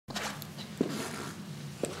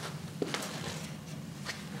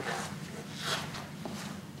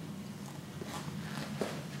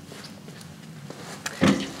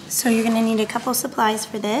So you're going to need a couple supplies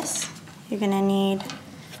for this. You're going to need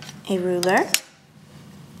a ruler.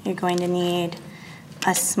 You're going to need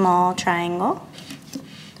a small triangle.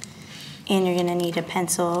 And you're going to need a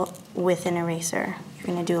pencil with an eraser. You're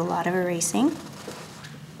going to do a lot of erasing.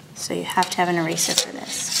 So you have to have an eraser for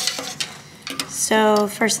this. So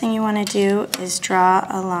first thing you want to do is draw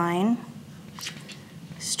a line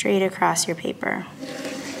straight across your paper.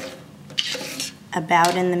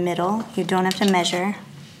 About in the middle. You don't have to measure.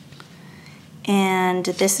 And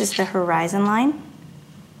this is the horizon line.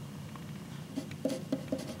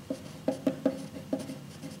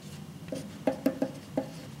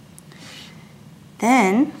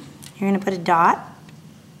 Then you're going to put a dot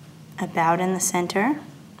about in the center.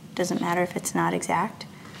 Doesn't matter if it's not exact.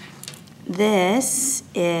 This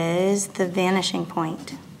is the vanishing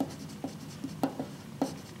point.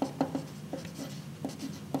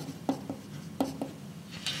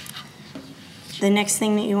 The next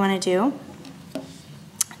thing that you want to do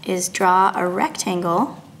is draw a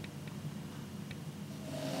rectangle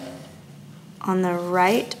on the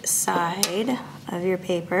right side of your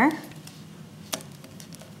paper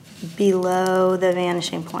below the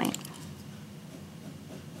vanishing point.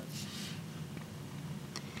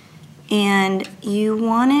 And you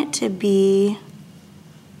want it to be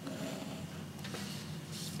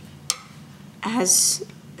as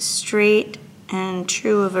straight and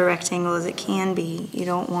true of a rectangle as it can be. You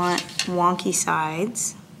don't want wonky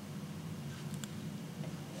sides.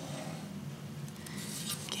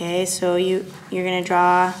 Okay, so you're going to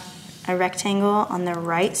draw a rectangle on the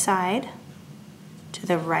right side to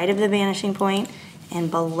the right of the vanishing point and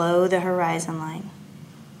below the horizon line.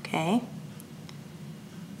 Okay?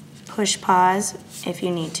 Push pause if you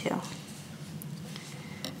need to.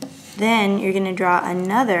 Then you're going to draw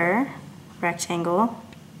another rectangle.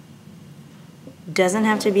 Doesn't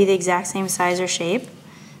have to be the exact same size or shape,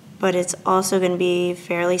 but it's also going to be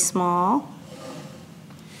fairly small.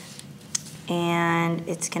 And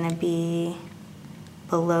it's going to be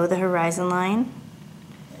below the horizon line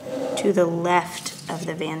to the left of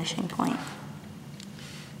the vanishing point.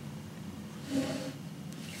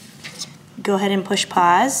 Go ahead and push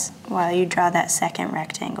pause while you draw that second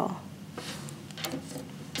rectangle.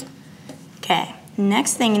 Okay,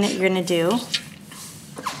 next thing that you're going to do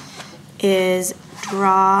is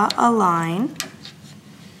draw a line,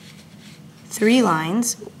 3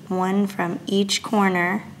 lines, one from each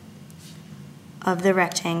corner of the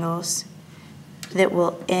rectangles that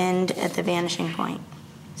will end at the vanishing point.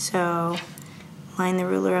 So line the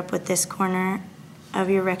ruler up with this corner of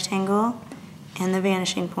your rectangle and the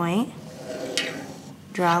vanishing point.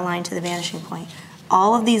 Draw a line to the vanishing point.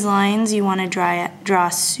 All of these lines you want to draw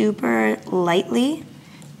super lightly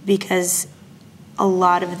because a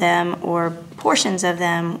lot of them or portions of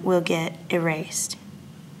them will get erased.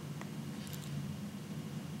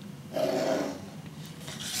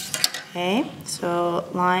 Okay, so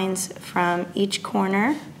lines from each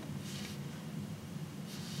corner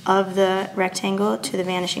of the rectangle to the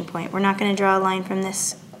vanishing point. We're not going to draw a line from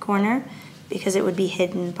this corner because it would be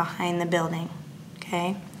hidden behind the building.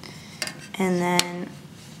 Okay, and then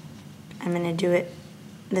I'm going to do it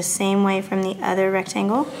the same way from the other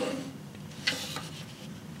rectangle.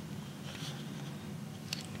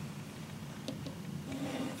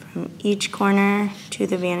 From each corner to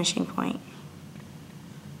the vanishing point.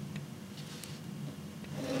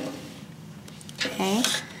 Okay,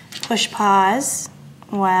 push pause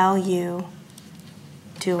while you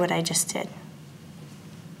do what I just did.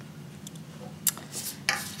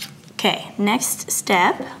 Okay, next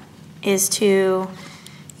step is you're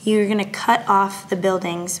going to cut off the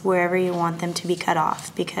buildings wherever you want them to be cut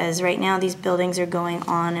off, because right now these buildings are going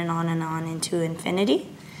on and on and on into infinity,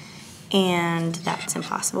 and that's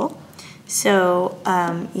impossible. So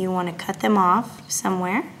you want to cut them off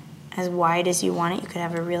somewhere as wide as you want it. You could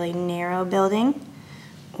have a really narrow building,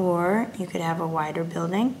 or you could have a wider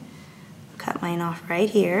building. Cut mine off right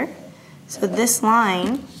here. So this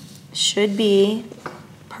line should be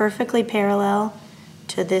perfectly parallel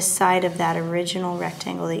to this side of that original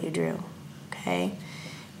rectangle that you drew. Okay?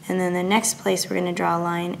 And then the next place we're going to draw a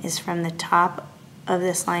line is from the top of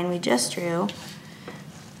this line we just drew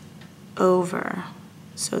over.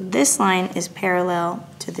 So this line is parallel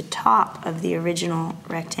to the top of the original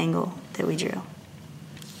rectangle that we drew.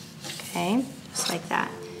 Okay? Just like that.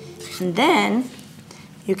 And then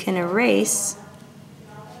you can erase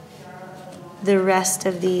the rest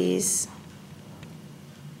of these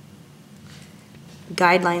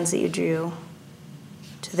guidelines that you drew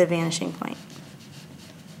to the vanishing point.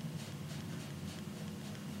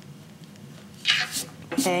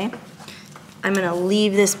 Okay, I'm going to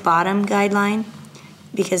leave this bottom guideline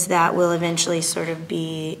because that will eventually sort of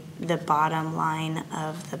be the bottom line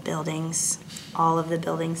of the buildings, all of the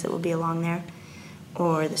buildings that will be along there,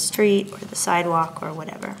 or the street, or the sidewalk, or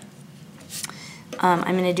whatever.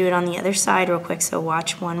 I'm going to do it on the other side real quick, so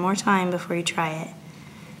watch one more time before you try it.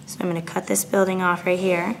 So I'm going to cut this building off right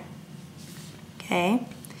here, okay?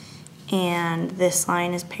 And this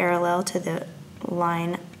line is parallel to the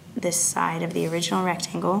line this side of the original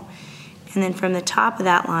rectangle. And then from the top of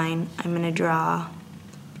that line, I'm going to draw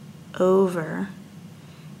over,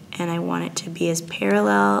 and I want it to be as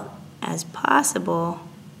parallel as possible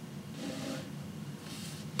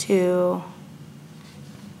to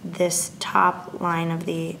this top line of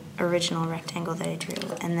the original rectangle that I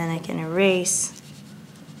drew. And then I can erase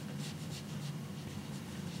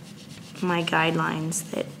my guidelines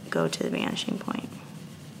that go to the vanishing point.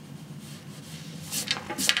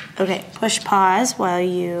 Okay, push pause while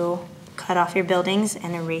you cut off your buildings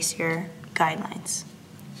and erase your guidelines.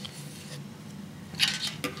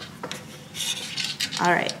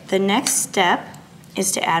 All right, the next step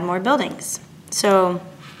is to add more buildings. So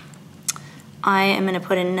I am going to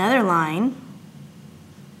put another line.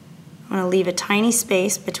 I'm going to leave a tiny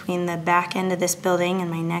space between the back end of this building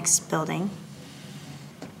and my next building.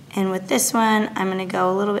 And with this one, I'm going to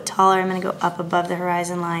go a little bit taller. I'm going to go up above the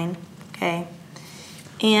horizon line, okay?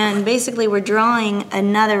 And basically we're drawing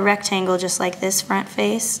another rectangle just like this front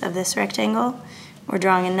face of this rectangle. We're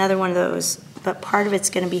drawing another one of those, but part of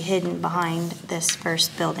it's going to be hidden behind this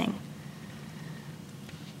first building.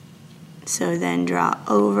 So then draw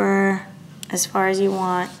over as far as you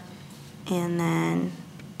want, and then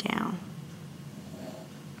down.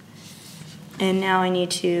 And now I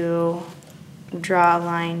need to draw a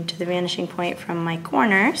line to the vanishing point from my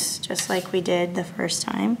corners, just like we did the first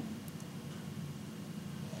time.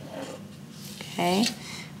 Okay,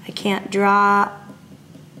 I can't draw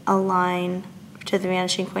a line to the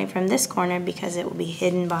vanishing point from this corner because it will be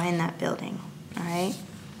hidden behind that building, all right?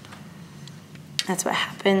 That's what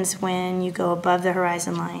happens when you go above the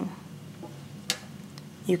horizon line.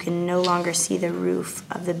 You can no longer see the roof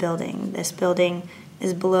of the building. This building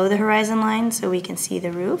is below the horizon line, so we can see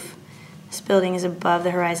the roof. This building is above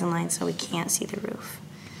the horizon line, so we can't see the roof.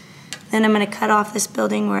 Then I'm going to cut off this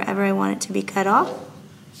building wherever I want it to be cut off.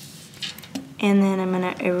 And then I'm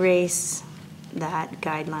going to erase that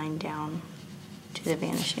guideline down to the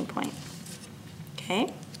vanishing point.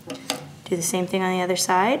 Okay? Do the same thing on the other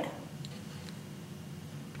side.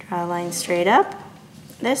 Draw a line straight up.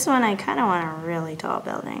 This one I kind of want a really tall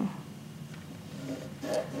building.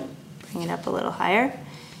 Bring it up a little higher.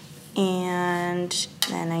 And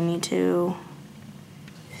then I need to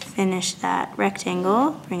finish that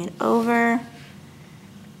rectangle. Bring it over.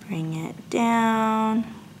 Bring it down.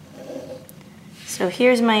 So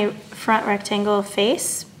here's my front rectangle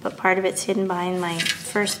face, but part of it's hidden behind my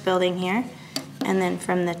first building here. And then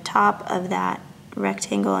from the top of that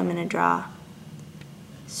rectangle, I'm going to draw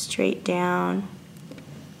straight down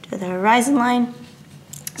to the horizon line,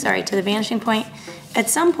 to the vanishing point. At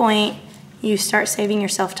some point, you start saving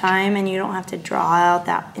yourself time and you don't have to draw out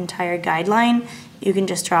that entire guideline. You can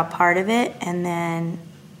just draw part of it and then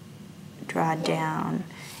draw down,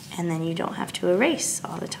 and then you don't have to erase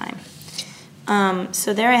all the time.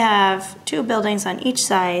 So there I have two buildings on each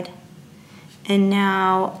side, and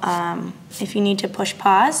now if you need to push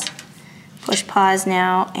pause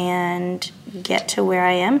now and get to where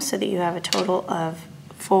I am so that you have a total of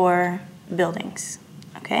 4 buildings,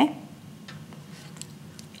 okay?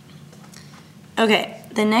 Okay,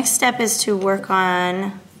 the next step is to work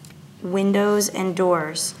on windows and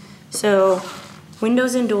doors. So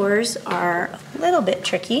windows and doors are a little bit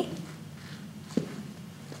tricky.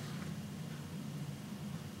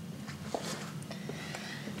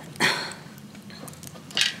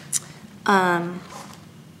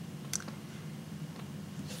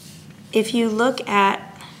 If you look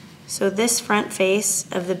at, so this front face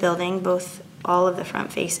of the building, all of the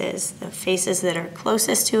front faces, the faces that are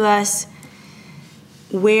closest to us,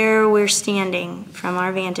 where we're standing from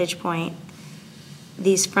our vantage point,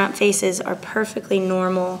 these front faces are perfectly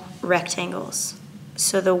normal rectangles.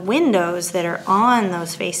 So the windows that are on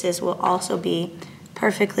those faces will also be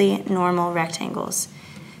perfectly normal rectangles.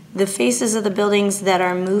 The faces of the buildings that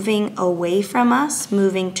are moving away from us,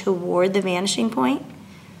 moving toward the vanishing point,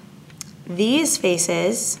 these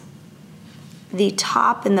faces, the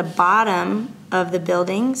top and the bottom of the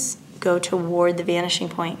buildings go toward the vanishing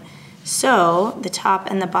point. So the top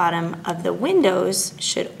and the bottom of the windows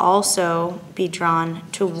should also be drawn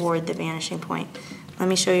toward the vanishing point. Let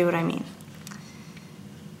me show you what I mean.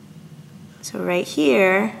 So right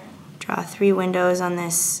here, draw 3 windows on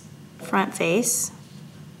this front face.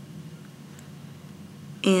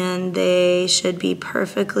 and they should be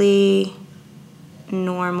perfectly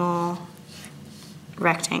normal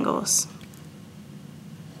rectangles.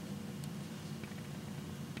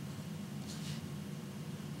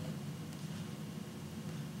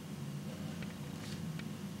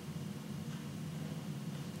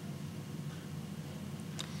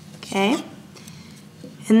 Okay,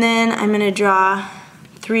 and then I'm going to draw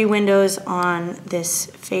 3 windows on this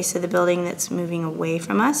face of the building that's moving away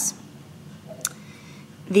from us.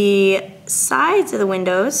 The sides of the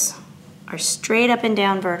windows are straight up and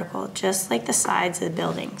down vertical, just like the sides of the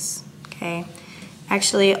buildings, okay?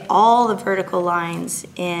 Actually, all the vertical lines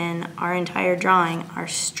in our entire drawing are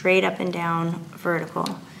straight up and down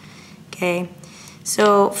vertical, okay?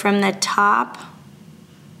 So from the top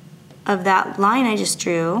of that line I just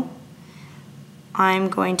drew, I'm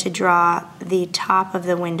going to draw the top of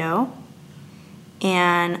the window,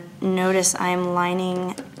 and notice I'm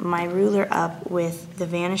lining my ruler up with the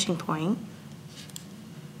vanishing point.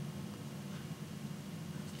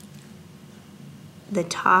 The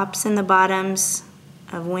tops and the bottoms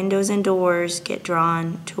of windows and doors get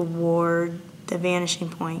drawn toward the vanishing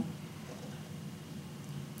point,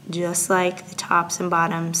 just like the tops and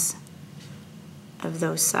bottoms of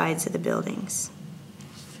those sides of the buildings.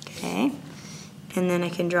 Okay, and then I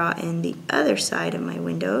can draw in the other side of my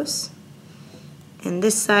windows. And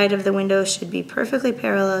this side of the window should be perfectly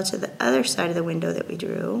parallel to the other side of the window that we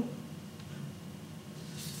drew.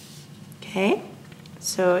 Okay,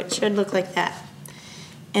 so it should look like that.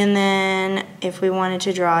 And then if we wanted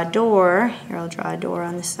to draw a door, here I'll draw a door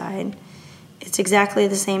on the side, it's exactly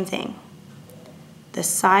the same thing. The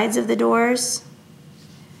sides of the doors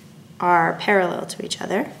are parallel to each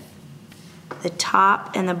other. The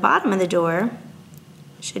top and the bottom of the door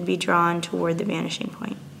should be drawn toward the vanishing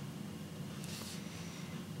point.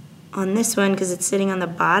 On this one, because it's sitting on the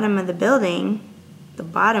bottom of the building, the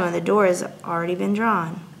bottom of the door has already been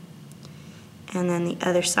drawn. And then the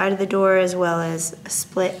other side of the door, as well as a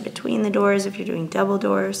split between the doors, if you're doing double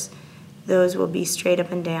doors, those will be straight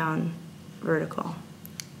up and down vertical.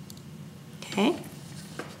 Okay?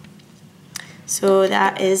 So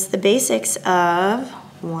that is the basics of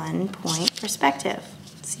 1-point perspective.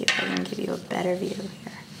 Let's see if I can give you a better view.